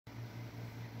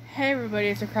Hey everybody,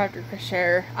 it's a Crafter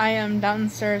Crochet. I am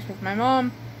downstairs with my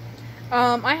mom.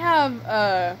 I have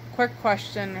a quick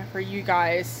question for you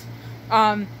guys.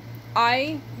 I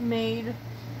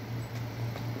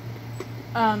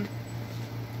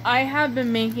have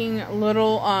been making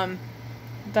little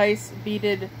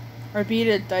beaded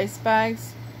dice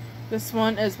bags. This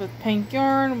one is with pink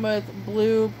yarn with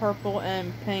blue, purple,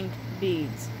 and pink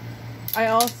beads. I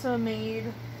also made,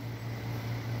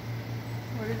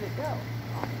 where did it go?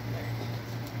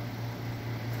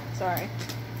 Sorry.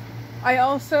 I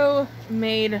also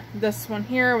made this one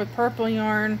here with purple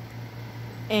yarn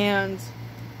and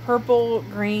purple,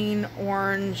 green,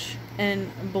 orange,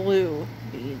 and blue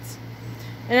beads.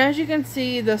 And as you can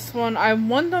see, this one, I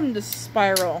want them to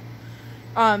spiral.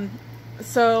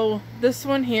 So this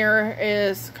one here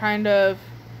is kind of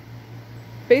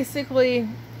basically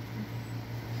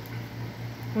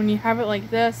when you have it like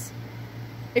this,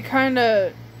 it kind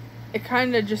of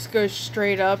just goes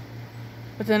straight up.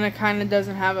 But then it kind of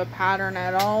doesn't have a pattern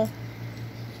at all.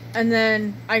 And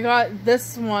then I got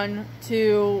this one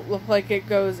to look like it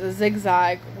goes a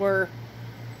zigzag, where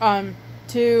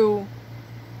two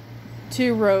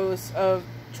rows of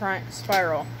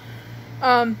spiral.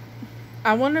 I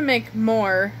want to make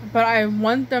more, but I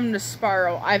want them to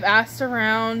spiral. I've asked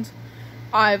around,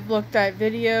 I've looked at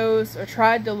videos, or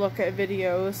tried to look at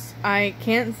videos. I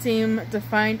can't seem to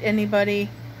find anybody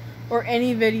or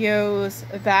any videos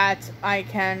that I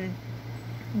can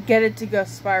get it to go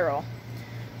spiral.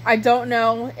 I don't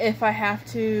know if I have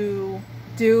to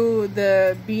do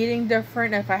the beading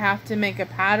different, if I have to make a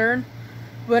pattern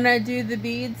when I do the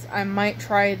beads. I might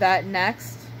try that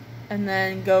next and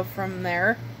then go from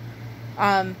there.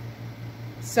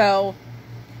 So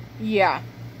yeah.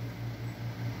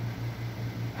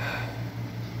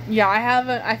 Yeah,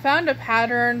 I found a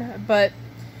pattern, but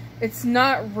it's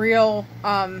not real.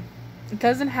 It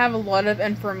doesn't have a lot of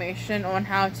information on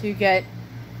how to get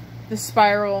the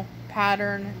spiral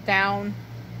pattern down.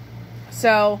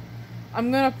 So I'm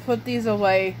going to put these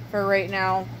away for right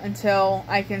now until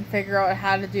I can figure out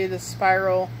how to do the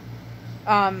spiral.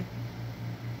 But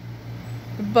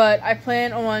I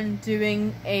plan on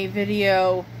doing a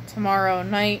video tomorrow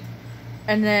night.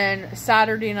 And then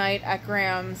Saturday night at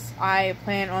Graham's, I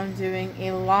plan on doing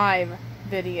a live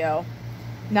video.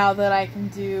 Now that I can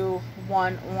do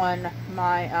one on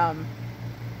my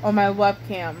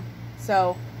webcam.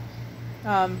 So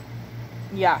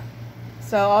yeah.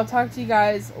 So I'll talk to you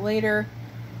guys later.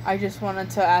 I just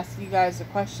wanted to ask you guys a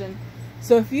question.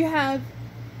 So if you have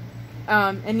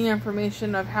any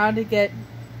information of how to get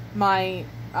my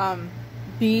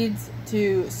beads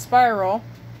to spiral,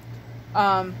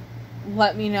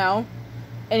 let me know.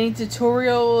 Any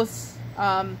tutorials,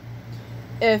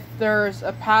 if there's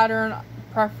a pattern,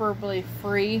 preferably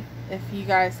free, if you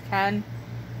guys can.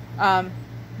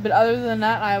 But other than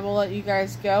that, I will let you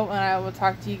guys go, and I will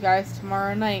talk to you guys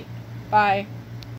tomorrow night. Bye.